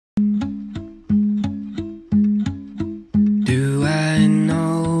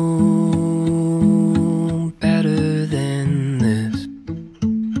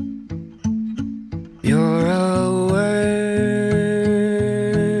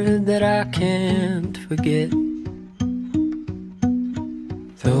that I can't forget.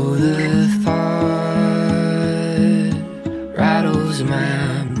 Though the thought rattles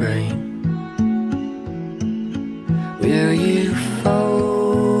my brain, will you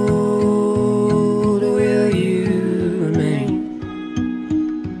fold or will you remain?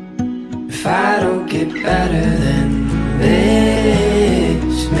 If I don't get better than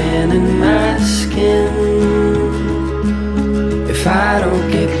this man in my skin, if I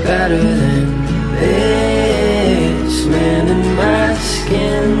don't get better than this man in my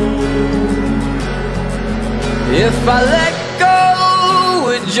skin, if I let go,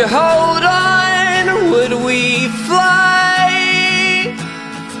 would you hold on? Would we fly?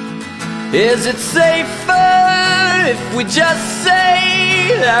 Is it safer if we just say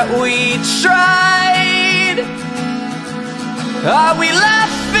that we tried? Are we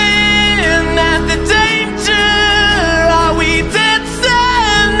laughing at the danger? Are we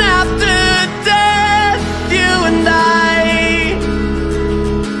dancing after death, you and I?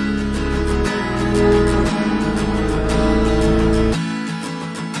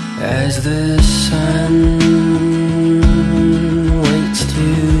 As the sun waits to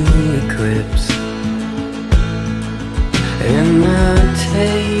eclipse and the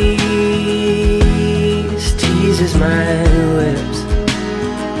taste teases my lips,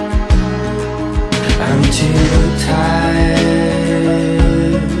 I'm too tired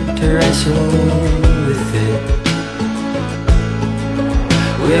to wrestle with it.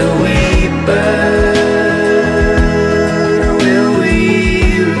 Will we burn or will we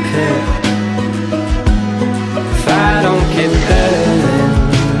repent? If I don't get better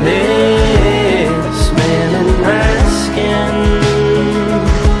than this man in my skin,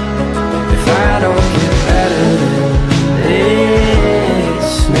 if I don't get better than this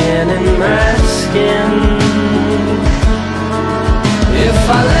man in my skin, if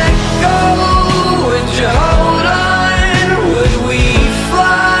I let go, would you hold on? Would we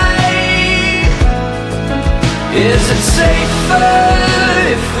fly? Is it safer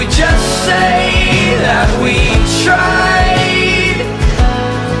if we just say that we tried?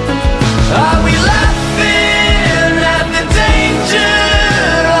 Are we laughing at the danger?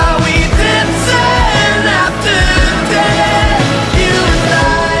 Are we dancing after death, you and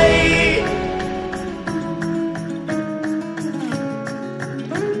I?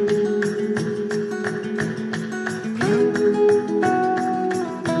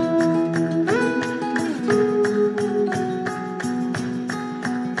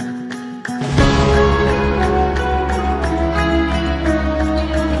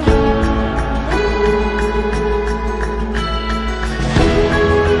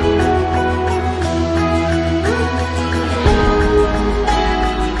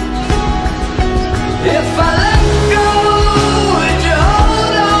 If I let go, would you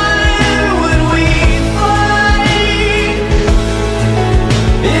hold on? Would we fly?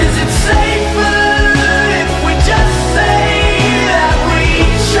 Is it safer if we just say that we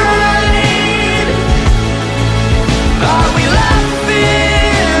tried? Are we laughing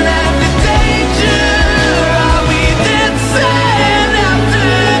at the danger? Are we dancing after death?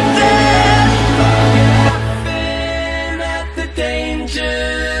 Are we laughing at the danger?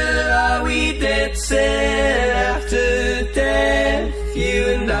 Are we dancing after death, you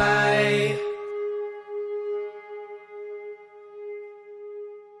and I?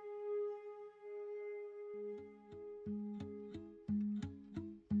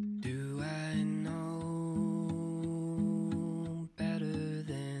 Do I know better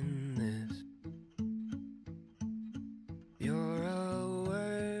than this? You're a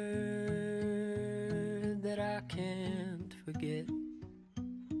word that I can't forget.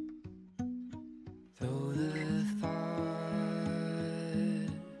 Though the thought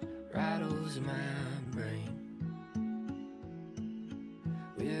rattles my brain,